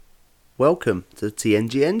welcome to the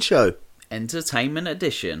TNGN show. Entertainment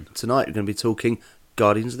Edition. Tonight we're going to be talking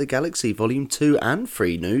Guardians of the Galaxy Volume 2 and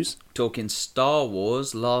 3 news. Talking Star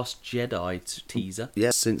Wars Last Jedi teaser.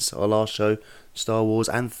 Yes, since our last show, Star Wars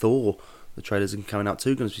and Thor. The trailers are coming out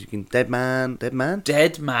too. Going to be speaking Dead Man. Going Going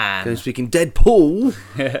to be speaking Deadpool.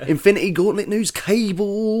 Infinity Gauntlet news,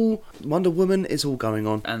 Cable, Wonder Woman. It's all going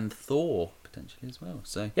on. And Thor, potentially as well.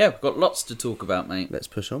 So, yeah, we've got lots to talk about, mate. Let's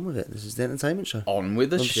push on with it. This is the entertainment show. On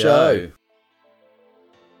with the show.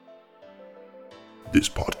 This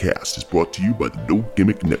podcast is brought to you by the No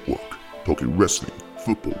Gimmick Network, talking wrestling,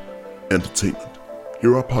 football, entertainment.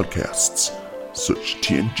 Here are podcasts. Search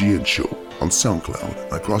TNGN Show on SoundCloud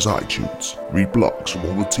and across iTunes. Read blogs from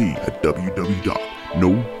all the tea at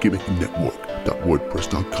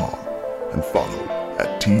www.nogimmicknetwork.wordpress.com and follow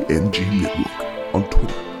at TNG Network on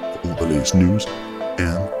Twitter for all the latest news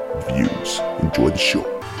and views. Enjoy the show.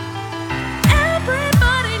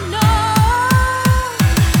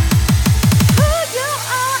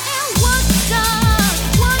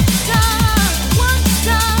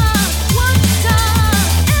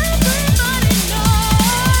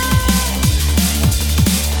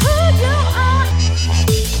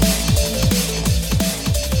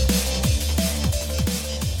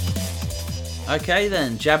 Okay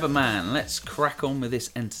then, Jabberman, let's crack on with this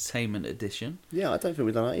entertainment edition. Yeah, I don't think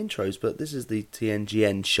we've done our intros, but this is the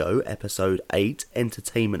TNGN show, episode 8,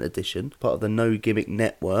 entertainment edition, part of the No Gimmick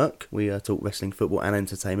Network. We talk wrestling, football and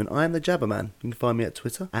entertainment. I am the Jabberman. You can find me at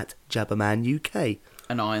Twitter, at JabbermanUK.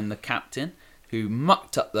 And I am the captain, who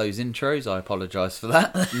mucked up those intros. I apologise for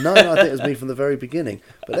that. No, I think it was me from the very beginning.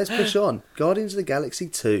 But let's push on. Guardians of the Galaxy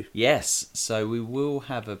 2. Yes, so we will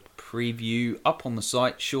have a preview up on the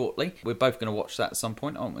site shortly. We're both going to watch that at some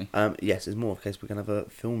point, aren't we? Yes, it's more of a case we're going to have a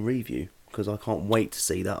film review, because I can't wait to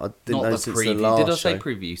see that. I didn't Not know the since preview. the last Did I say show.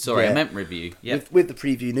 preview? Sorry, Yeah. I meant review. Yep. With the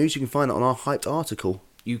preview news, you can find it on our hyped article.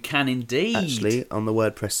 You can indeed. Actually, on the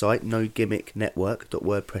WordPress site,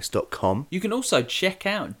 nogimmicknetwork.wordpress.com. You can also check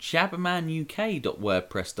out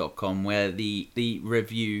jabbermanuk.wordpress.com, where the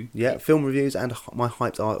review... Yeah, film reviews and my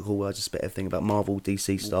hyped article where I just spit everything about Marvel,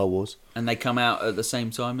 DC, Star Wars. And they come out at the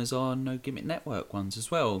same time as our No Gimmick Network ones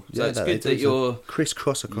as well. So Yeah, it's good that do. you're...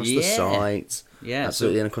 Crisscross across the sites. Yeah,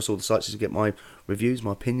 absolutely, and across all the sites you get my reviews,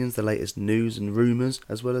 my opinions, the latest news and rumours,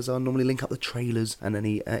 as well as I normally link up the trailers and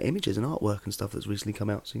any images and artwork and stuff that's recently come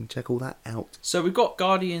out, so you can check all that out. So we've got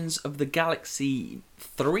Guardians of the Galaxy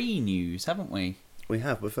 3 news, haven't we? We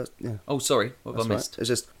have, but first, yeah. Oh, sorry, what have I missed? Right. It's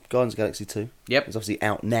just Guardians of the Galaxy 2. Yep. It's obviously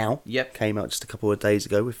out now. Yep. Came out just a couple of days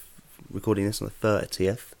ago. We're recording this on the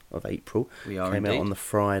 30th of April. We are Came indeed. out on the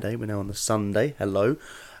Friday. We're now on the Sunday. Hello.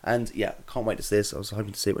 And yeah, can't wait to see this. I was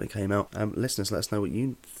hoping to see it when it came out. Listeners, let us know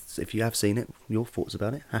if you have seen it, your thoughts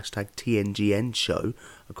about it. Hashtag TNGN show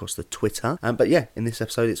across the Twitter. But yeah, in this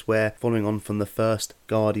episode, it's where, following on from the first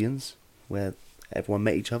Guardians, where everyone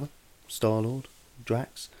met each other. Star-Lord,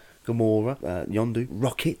 Drax, Gamora, Yondu,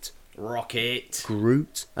 Rocket,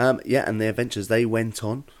 Groot. Yeah, and the adventures they went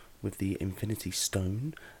on with the Infinity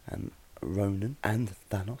Stone and Ronan and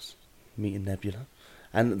Thanos meeting Nebula.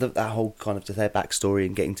 And that whole kind of their backstory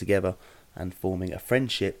and getting together and forming a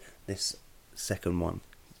friendship. This second one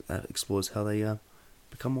explores how they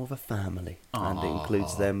become more of a family. Aww. And it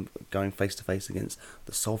includes them going face to face against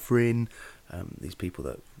the Sovereign, these people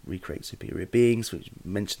that recreate superior beings, which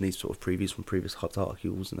mentioned these sort of previews from previous hot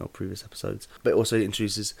articles and our previous episodes. But it also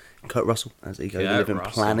introduces Kurt Russell as Ego, the Living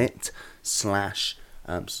Planet /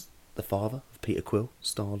 the father of Peter Quill,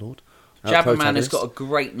 Star-Lord. Jabberman has got a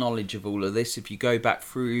great knowledge of all of this. If you go back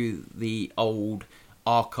through the old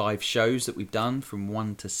archive shows that we've done from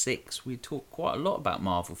 1 to 6, we talk quite a lot about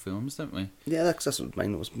Marvel films, don't we? Yeah, that's what's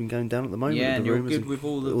been going down at the moment. Yeah, with and the you're rumours good with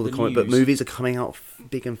all the comic book news. movies are coming out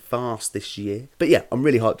big and fast this year. But yeah, I'm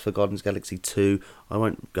really hyped for Guardians of the Galaxy 2. I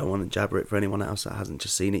won't go on and jabber it for anyone else that hasn't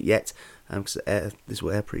just seen it yet, because this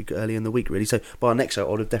will air pretty early in the week, really. So by our next show,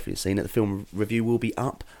 I would have definitely seen it. The film review will be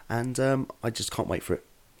up, and I just can't wait for it.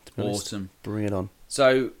 To be honest. Awesome. Bring it on.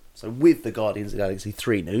 So with the Guardians of the Galaxy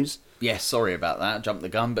 3 news... Yes, sorry about that. Jumped the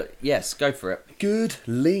gun, but yes, go for it. Good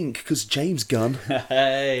link, because James Gunn...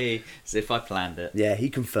 Hey, as if I planned it. Yeah, he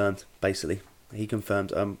confirmed, basically. He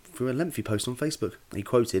confirmed through a lengthy post on Facebook. He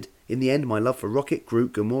quoted, "In the end, my love for Rocket,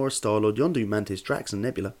 Groot, Gamora, Star-Lord, Yondu, Mantis, Drax and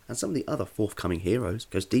Nebula, and some of the other forthcoming heroes,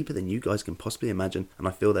 goes deeper than you guys can possibly imagine, and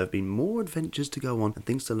I feel there have been more adventures to go on and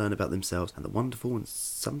things to learn about themselves and the wonderful and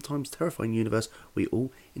sometimes terrifying universe we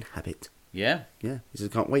all inhabit." Yeah. Yeah, he says,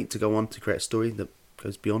 "Can't wait to go on to create a story that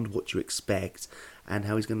goes beyond what you expect," and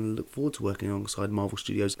how he's going to look forward to working alongside Marvel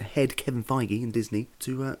Studios head Kevin Feige and Disney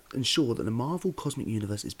to ensure that the Marvel Cosmic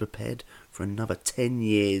Universe is prepared for another 10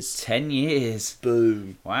 years. 10 years.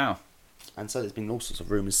 Boom. Wow. And so there's been all sorts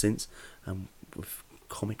of rumours since, with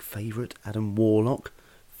comic favourite Adam Warlock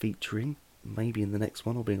featuring maybe in the next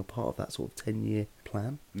one or being a part of that sort of 10-year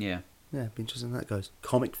plan. Yeah. Yeah, be interesting how that goes.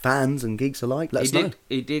 Comic fans and geeks alike, let us know.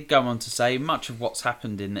 He did go on to say much of what's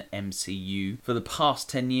happened in the MCU for the past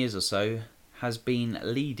 10 years or so has been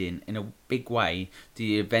leading in a big way to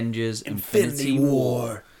the Avengers Infinity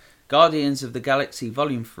War. Guardians of the Galaxy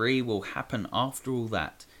Volume 3 will happen after all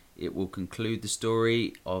that. It will conclude the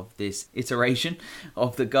story of this iteration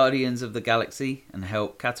of the Guardians of the Galaxy and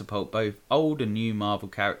help catapult both old and new Marvel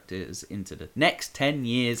characters into the next 10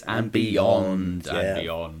 years and beyond.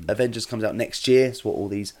 Avengers comes out next year. It's what all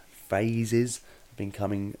these phases have been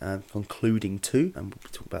concluding to, and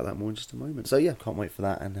we'll talk about that more in just a moment. So yeah, can't wait for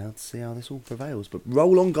that and to see how this all prevails. But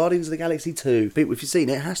roll on Guardians of the Galaxy 2. People, if you've seen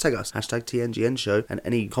it, hashtag us, hashtag TNGN show, and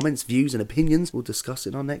any comments, views and opinions we'll discuss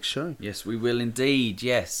in our next show. Yes, we will indeed,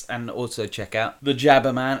 yes. And also check out the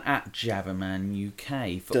Jabberman at Jabberman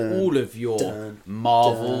UK for all of your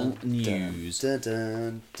Marvel news. That's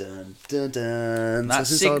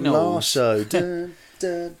Signals. Our last show.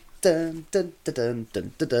 Light.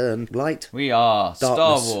 We are Darkness.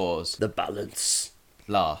 Star Wars. The balance.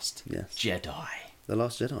 Last. Yes. Jedi. The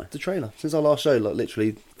Last Jedi. The trailer. Since our last show, like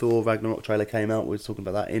literally, Thor Ragnarok trailer came out. We were talking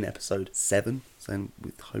about that in episode 7. So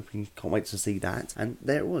we're hoping, can't wait to see that. And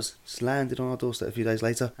there it was. Just landed on our doorstep a few days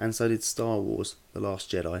later. And so did Star Wars, The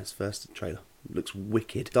Last Jedi, its first trailer. Looks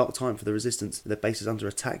wicked. Dark time for the Resistance. Their base is under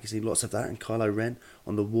attack. You see lots of that. And Kylo Ren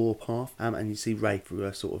on the warpath. And you see Rey through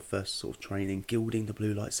her first training, gilding the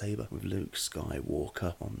blue lightsaber with Luke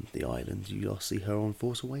Skywalker on the island. You'll see her on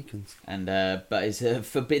Force Awakens. And but his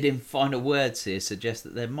forbidding final words here suggest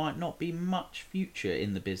that there might not be much future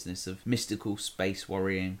in the business of mystical space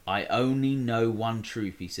worrying. I only know one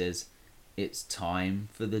truth, he says. It's time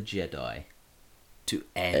for the Jedi to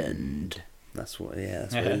end. That's what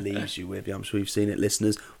it leaves you with. I'm sure you've seen it,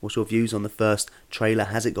 listeners. What's your views on the first trailer?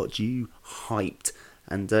 Has it got you hyped?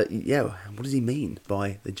 And what does he mean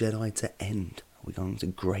by the Jedi to end? Are we going to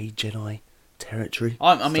grey Jedi territory?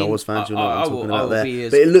 I mean, Star Wars fans, you'll know what I'm talking about there.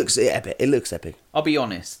 But it looks epic. It looks epic. I'll be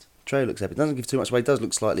honest. Trailer looks epic. It doesn't give too much away. It does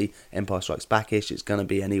look slightly Empire Strikes Back-ish. It's going to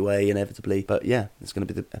be anyway, inevitably. But yeah, it's going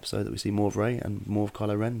to be the episode that we see more of Rey and more of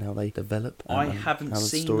Kylo Ren, how they develop. I haven't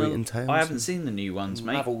seen the new ones,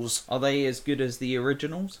 mate. Marvels. Are they as good as the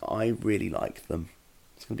originals? I really like them.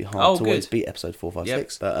 It's going to be hard to always beat episode 4, 5,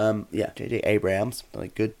 6. But J.J. Abrams done a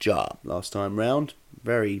good job last time round.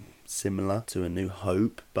 Very similar to A New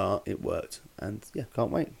Hope, but it worked. And yeah,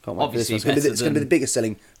 can't wait. Obviously, it's going to be the biggest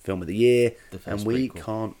selling film of the year, and we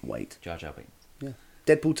can't wait. Jar Jar Binks. Yeah.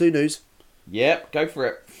 Deadpool 2 news. Yep, go for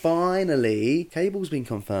it. Finally, Cable's been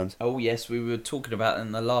confirmed. Oh yes, we were talking about it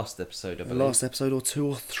in the last episode, I believe. The last episode or 2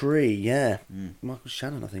 or 3, yeah. Michael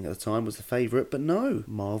Shannon, I think, at the time was the favourite, but no.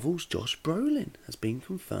 Marvel's Josh Brolin has been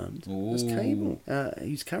confirmed as Cable.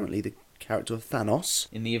 He's currently the character of Thanos.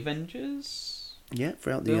 In the Avengers? Yeah,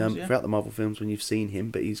 throughout the Marvel films when you've seen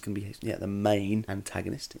him, but he's going to be the main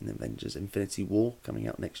antagonist in Avengers Infinity War coming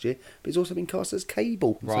out next year. But he's also been cast as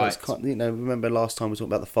Cable. Right. So it's remember last time we talked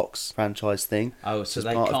about the Fox franchise thing? Oh, so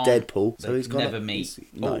they part can't, of Deadpool. They so he's never meet.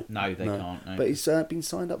 No, they can't. No. But he's been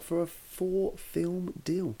signed up for a 4-film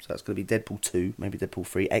deal. So that's going to be Deadpool 2, maybe Deadpool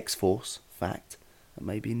 3, X-Force, fact, and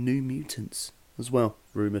maybe New Mutants as well,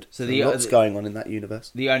 rumoured. So lots going on in that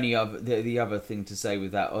universe. The other thing to say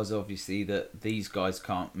with that was obviously that these guys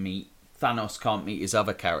can't meet. Thanos can't meet his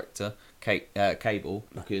other character, Cable,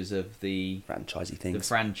 because of the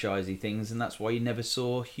franchisey things, and that's why you never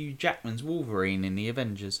saw Hugh Jackman's Wolverine in the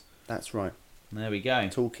Avengers. That's right. There we go.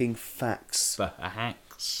 Talking facts. Facts.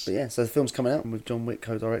 But yeah, so the film's coming out with John Wick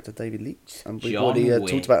co-director David Leitch. And we've already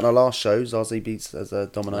talked about in our last show, Zazie Beetz as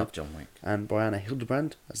Domino. Love John Wick. And Brianna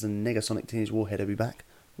Hildebrand as the Negasonic Teenage Warhead will be back.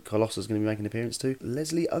 Colossus is going to be making an appearance too.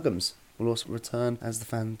 Leslie Uggams will also return as the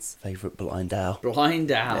fans' favourite Blind Owl.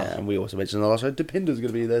 Yeah, and we also mentioned in our last show, Dipinder's going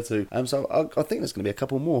to be there too. So I think there's going to be a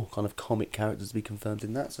couple more kind of comic characters to be confirmed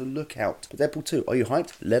in that, so look out. But Deadpool 2, are you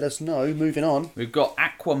hyped? Let us know. Moving on. We've got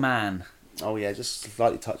Aquaman. Oh yeah, just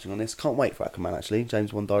slightly touching on this. Can't wait for Aquaman actually.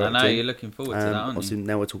 James Wan directing. I know, you're looking forward to that, aren't obviously you?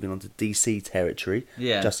 Now we're talking on to DC territory.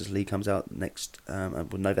 Yeah. Justice League comes out next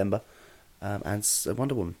November. And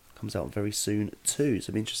Wonder Woman comes out very soon too. So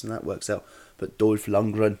it'll be interesting how that works out. But Dolph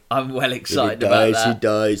Lundgren. I'm well excited about that. He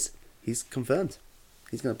dies. He's confirmed.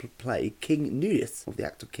 He's going to play King Newt of the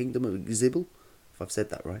actor Kingdom of Xibel, if I've said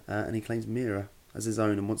that right. And he claims Mira as his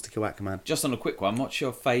own and wants to kill Aquaman. Just on a quick one, what's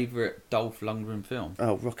your favourite Dolph Lundgren film?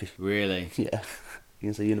 Oh, Rocky. Really? Yeah. You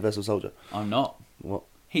can say Universal Soldier. I'm not. What?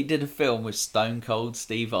 He did a film with Stone Cold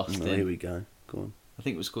Steve Austin. Oh, here we go. Go on. I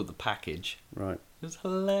think it was called The Package. Right. It was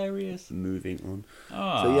hilarious. Moving on.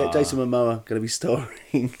 Oh. So yeah, Jason Momoa going to be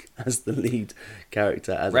starring as the lead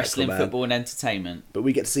character as Wrestling, Aquaman. football, and entertainment. But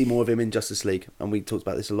we get to see more of him in Justice League, and we talked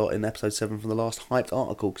about this a lot in episode 7 from the last hyped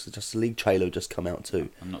article because the Justice League trailer just come out too.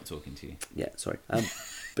 I'm not talking to you. Yeah, sorry.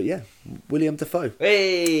 But yeah, William Dafoe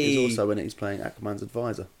Hey! is also in it. He's playing Aquaman's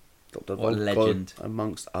advisor, Dr. What a Volkov, legend.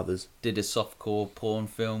 amongst others. Did a softcore porn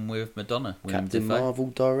film with Madonna. William Captain Dafoe. Marvel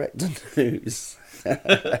director news.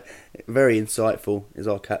 Very insightful is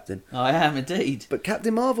our captain. I am indeed. But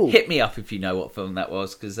Captain Marvel. Hit me up if you know what film that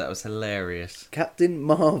was, because that was hilarious. Captain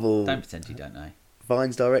Marvel. Don't pretend you don't know.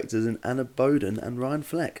 Vine's directors and Anna Boden and Ryan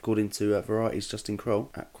Fleck, according to Variety's Justin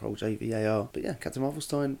Kroll at Kroll JVAR. But yeah, Captain Marvel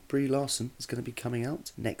starring Brie Larson is going to be coming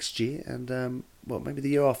out next year, and maybe the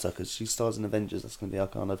year after, because she stars in Avengers. That's going to be our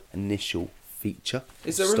kind of initial feature.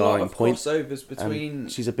 Is there a lot starring of point. crossovers between?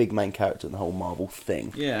 And she's a big main character in the whole Marvel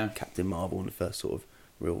thing. Yeah. Captain Marvel, and the first sort of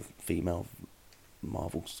real female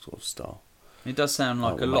Marvel sort of star. It does sound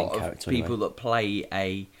like the a main lot of character, people anyway. that play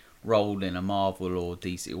a role in a Marvel or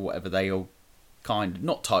DC or whatever, they all kind of,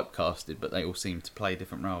 not typecasted, but they all seem to play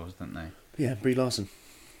different roles, don't they? But yeah, Brie Larson,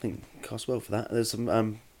 I think cast well for that. There's some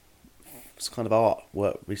kind of art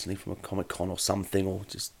work recently from a Comic-Con or something, or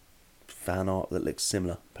just fan art that looks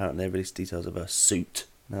similar. Apparently they released details of her suit.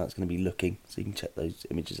 Now it's going to be looking, so you can check those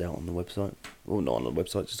images out on the website. Well, not on the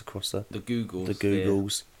website, just across the Googles. The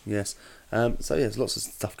Googles, yes. So yeah, there's lots of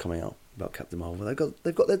stuff coming out about Captain Marvel.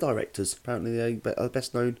 They've got their directors. Apparently they are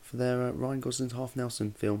best known for their Ryan Gosling's Half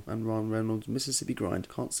Nelson film and Ryan Reynolds' Mississippi Grind.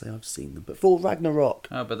 Can't say I've seen them, but for Ragnarok.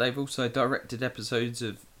 Oh, but they've also directed episodes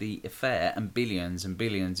of The Affair and Billions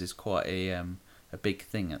is quite a big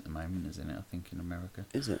thing at the moment, isn't it? I think in America.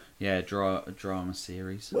 Is it? Yeah, a drama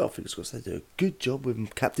series. Well, fingers crossed they do a good job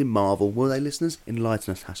with Captain Marvel. Will they, listeners?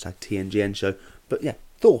 Enlighten us. #TNGN show. But yeah,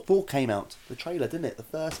 Thor came out. The trailer, didn't it? The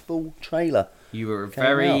first full trailer. You were Came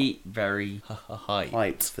very, very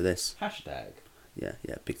hyped for this. Hashtag. Yeah,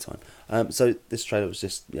 big time. So this trailer was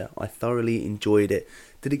just, I thoroughly enjoyed it.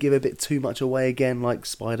 Did it give a bit too much away again, like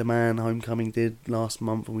Spider-Man Homecoming did last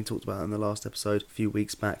month, when we talked about it in the last episode a few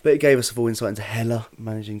weeks back? But it gave us a full insight into Hela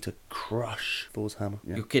managing to crush Thor's hammer.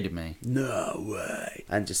 Yeah. You're kidding me. No way.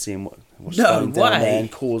 And just seeing what's No going down way. there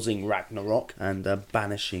and causing Ragnarok and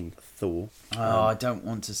banishing Thor. Oh, I don't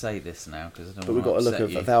want to say this now because I don't. But we've want got to a look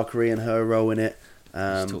upset of Valkyrie and her role in it.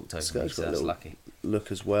 Just talked over Scott's me, got so a that's little lucky.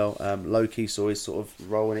 look as well. Loki saw his sort of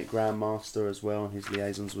role in it, Grandmaster as well, and his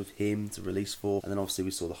liaisons with him to release Thor. And then obviously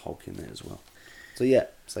we saw the Hulk in there as well. So yeah,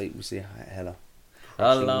 we see Hela.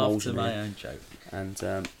 I laughed at my own joke. And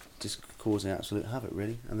just causing absolute havoc,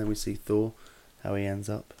 really. And then we see Thor, how he ends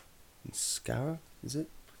up in Skara, is it?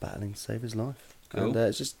 Battling to save his life. Cool. And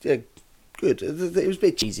it's just, good. It was a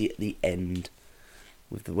bit cheesy at the end,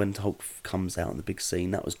 with when Hulk comes out in the big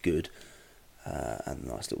scene. That was good. And a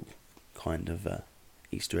nice little kind of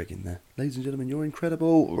Easter egg in there. Ladies and gentlemen, you're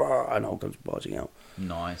incredible. Rah, and Hulk comes barging out.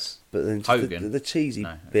 Nice. But then Hogan. the cheesy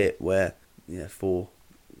bit where Thor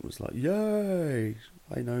was like, "Yay!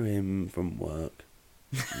 I know him from work."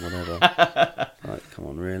 Whatever. Like, come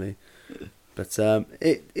on, really? But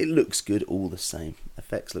it looks good all the same.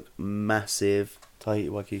 Effects look massive. Taika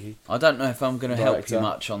Waititi. I don't know if I'm going to help you Director.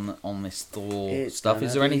 much on this Thor It's stuff.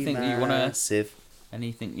 Is there gonna be anything that you want to massive.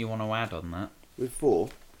 add on that? With Thor?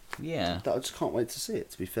 Yeah. I just can't wait to see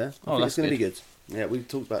it, to be fair. I Oh, think that's it's going to be good. good. Yeah, we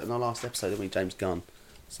talked about it in our last episode, didn't we? James Gunn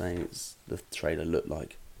saying the trailer looked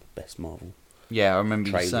like the best Marvel Yeah, I remember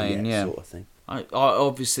you trailer saying, yet, yeah. sort of thing. I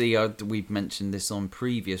obviously we've mentioned this on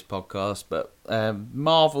previous podcasts, but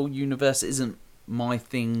Marvel Universe isn't my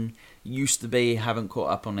thing. Used to be, haven't caught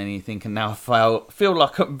up on anything, and now I feel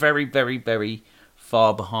like I'm very, very, very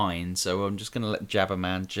far behind. So I'm just going to let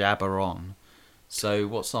Jabberman jabber on. So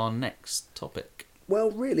what's our next topic? Well,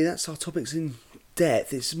 really, that's our topics in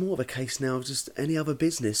depth. It's more of a case now of just any other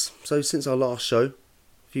business. So since our last show, a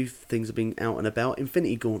few things have been out and about.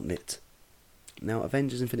 Infinity Gauntlet. Now,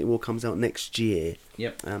 Avengers Infinity War comes out next year.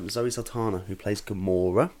 Yep. Zoe Saldana, who plays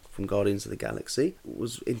Gamora from Guardians of the Galaxy,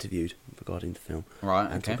 was interviewed regarding the film. Right,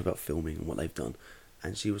 and okay. talking about filming and what they've done.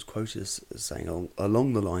 And she was quoted as saying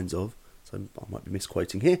along the lines of, so I might be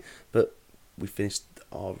misquoting here, but we finished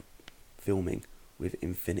our filming with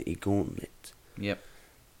Infinity Gauntlet. Yep.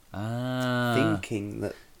 Thinking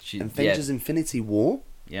that Avengers Infinity War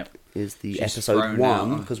is the She's episode thrown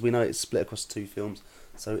 1, out. because we know it's split across 2 films.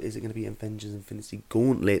 So is it going to be Avengers Infinity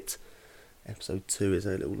Gauntlet episode 2? Is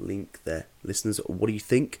there a little link there? Listeners, what do you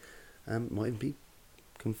think? Might even be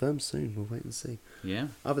confirmed soon. We'll wait and see. Yeah.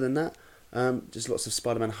 Other than that, just lots of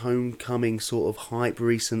Spider-Man Homecoming sort of hype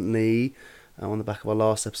recently. On the back of our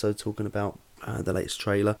last episode talking about the latest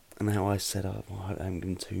trailer, and how I said I haven't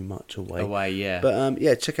given too much away. Yeah. But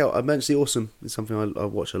yeah, check out Emergency Awesome. It's something I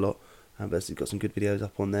watch a lot. But it's got some good videos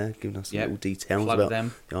up on there, giving us some little details Plug about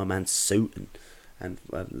them. the Iron Man suit and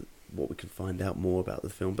what we can find out more about the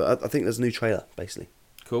film. But I think there's a new trailer, basically.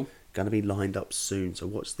 Cool. Going to be lined up soon, so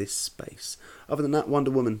watch this space. Other than that,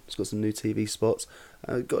 Wonder Woman, it's got some new TV spots.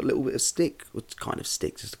 Got a little bit of stick, or kind of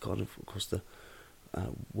stick, just kind of across the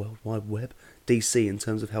World Wide Web. DC, in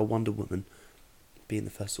terms of how Wonder Woman, being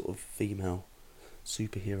the first sort of female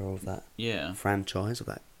superhero of that franchise, of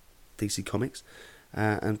that DC Comics,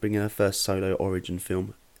 and bringing her first solo origin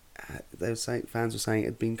film. They were saying, fans were saying it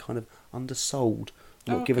had been kind of undersold,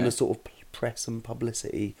 not given the sort of press and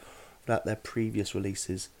publicity that their previous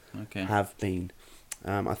releases have been.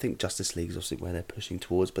 I think Justice League is obviously where they're pushing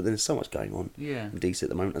towards, but there's so much going on in DC at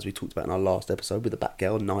the moment, as we talked about in our last episode with the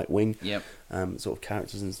Batgirl, Nightwing, sort of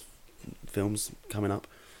characters and films coming up,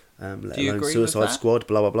 let alone Suicide Squad,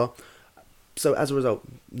 blah blah blah. So as a result,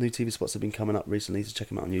 new TV spots have been coming up recently, so check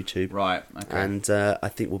them out on YouTube. Right, okay. And I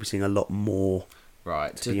think we'll be seeing a lot more.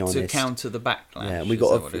 Right, to be honest. To counter the backlash. Yeah, and we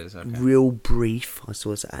got a real brief. I saw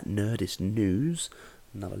this at Nerdist News.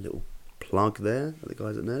 Another little plug there, the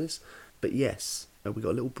guys at Nerdist. But yes, we got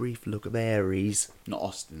a little brief look of Ares. Not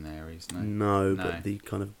Austin Ares, no. No, but the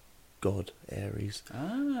kind of god Ares,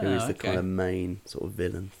 who is the kind of main sort of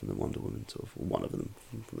villain from the Wonder Woman, sort of, or one of them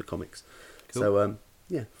from the comics. Cool. So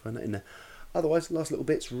yeah, find that in there. Otherwise, last little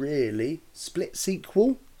bits really. Split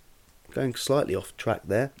sequel. Going slightly off track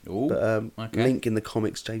there. Ooh, but Link in the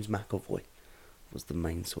comics, James McAvoy was the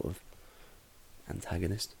main sort of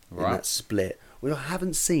antagonist in that Split. Which I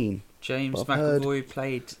haven't seen. James McAvoy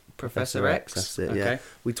played Professor X. That's it, yeah.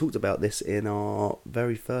 We talked about this in our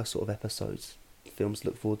very first sort of episodes. Films to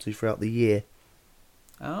look forward to throughout the year.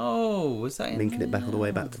 Oh, was that in linking it back all the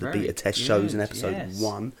way back to the beta test shows in episode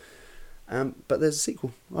 1. But there's a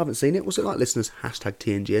sequel. I haven't seen it. What's it like, listeners? #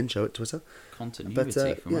 TNGN show at Twitter.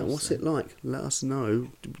 Continuity from us. What's it like? Let us know.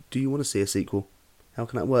 Do you want to see a sequel? How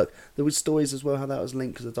can that work? There was stories as well how that was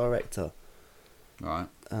linked to the director. Right.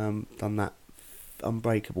 Done that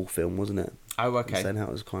Unbreakable film, wasn't it? Oh, okay. Saying how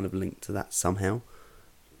it was kind of linked to that somehow.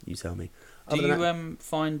 You tell me. Do you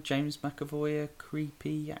find James McAvoy a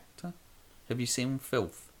creepy actor? Have you seen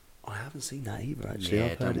Filth? I haven't seen that either, actually. Yeah,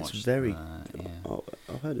 I've heard it's very...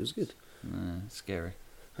 I've heard it was good. Scary.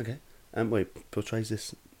 Okay. Wait, portrays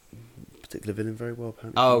this particular villain very well,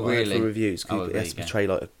 apparently. Oh, really? For reviews. Oh, he has to portray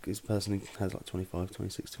like this person who has like 25,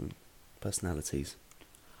 26 different personalities.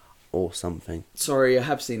 Or something. Sorry, I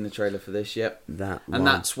have seen the trailer for this, yep. And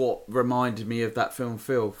that's what reminded me of that film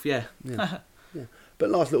Filth, yeah. Yeah. But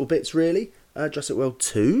last little bits, really. Jurassic World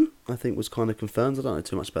 2, I think, was kind of confirmed. I don't know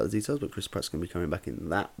too much about the details, but Chris Pratt's going to be coming back in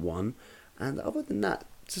that one. And other than that,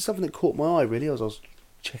 it's just something that caught my eye, really, as I was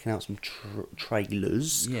checking out some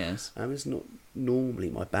trailers. Yes. It's not normally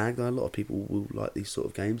my bag, though. A lot of people will like these sort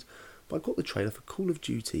of games. But I got the trailer for Call of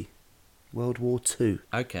Duty World War 2.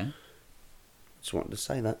 Okay. Just wanted to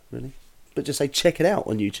say that, really. But just say check it out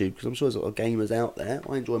on YouTube, because I'm sure there's a lot of gamers out there.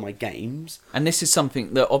 I enjoy my games. And this is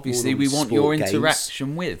something that obviously we want your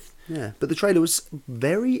interaction with. Yeah, but the trailer was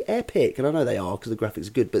very epic, and I know they are because the graphics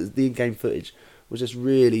are good, but the in-game footage was just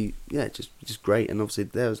really, just great. And obviously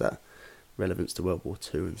there was that relevance to World War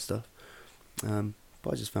II and stuff.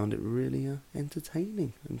 But I just found it really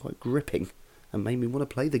entertaining and quite gripping, and made me want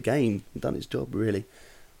to play the game. It done its job, really.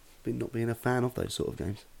 But not being a fan of those sort of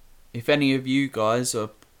games. If any of you guys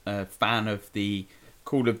are a fan of the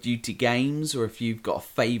Call of Duty games, or if you've got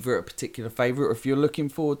a particular favourite, or if you're looking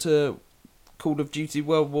forward to Call of Duty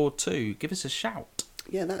World War 2, give us a shout.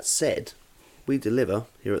 Yeah, that said, we deliver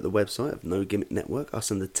here at the website of No Gimmick Network, us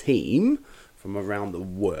and the team from around the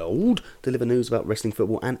world, deliver news about wrestling,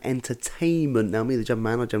 football and entertainment. Now, me, the Jam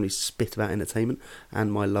Man, I generally spit about entertainment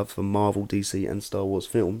and my love for Marvel, DC and Star Wars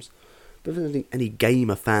films. But if there's any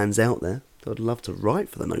gamer fans out there that would love to write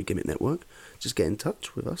for the No Gimmick Network, just get in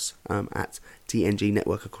touch with us at TNG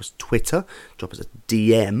Network across Twitter. Drop us a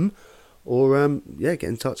DM. Or, get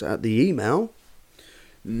in touch at the email.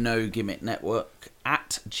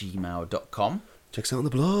 nogimmicknetwork@gmail.com. Check us out on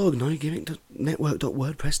the blog,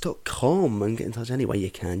 nogimmicknetwork.wordpress.com, and get in touch any way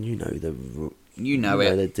you can. You know the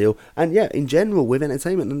deal. And yeah, in general, with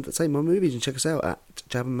entertainment and say my movies, and check us out at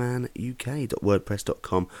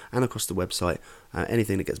jabbermanuk.wordpress.com and across the website.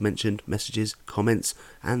 Anything that gets mentioned, messages, comments,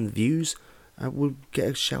 and views will get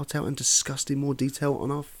a shout out and discussed in more detail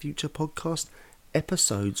on our future podcast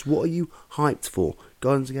episodes. What are you hyped for?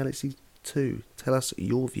 Guardians of the Galaxy 2. Tell us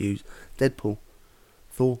your views. Deadpool,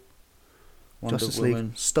 Thor, Wonder Justice Woman.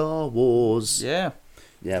 League, Star Wars. Yeah.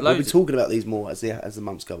 We'll be talking about these more as the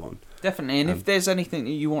months go on. Definitely, and if there's anything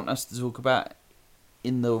that you want us to talk about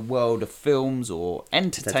in the world of films or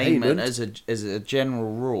entertainment as a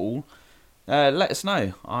general rule, let us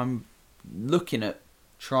know. I'm looking at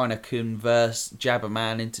trying to converse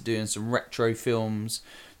Jabberman into doing some retro films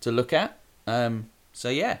to look at. So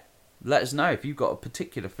yeah, let us know if you've got a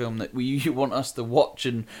particular film that you want us to watch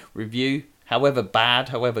and review, however bad,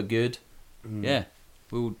 however good. Yeah,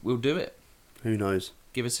 we'll do it. Who knows?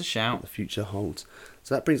 Give us a shout. What the future holds.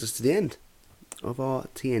 So that brings us to the end of our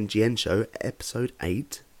TNGN show, episode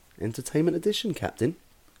 8, Entertainment Edition, Captain.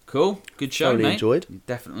 Cool. Good show, Thoroughly mate. enjoyed.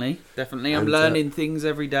 Definitely. I'm And, learning things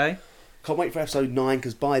every day. Can't wait for episode 9,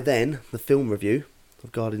 because by then, the film review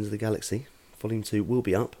of Guardians of the Galaxy, Volume 2, will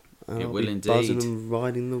be up. It I'll will be indeed. buzzing and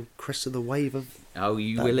riding the crest of the wave of Oh,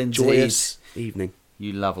 you that will indeed. joyous evening.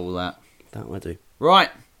 You love all that. That I do. Right.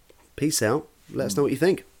 Peace out. Let us know what you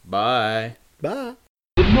think. Bye. Bye.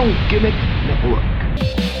 The No Gimmick Network.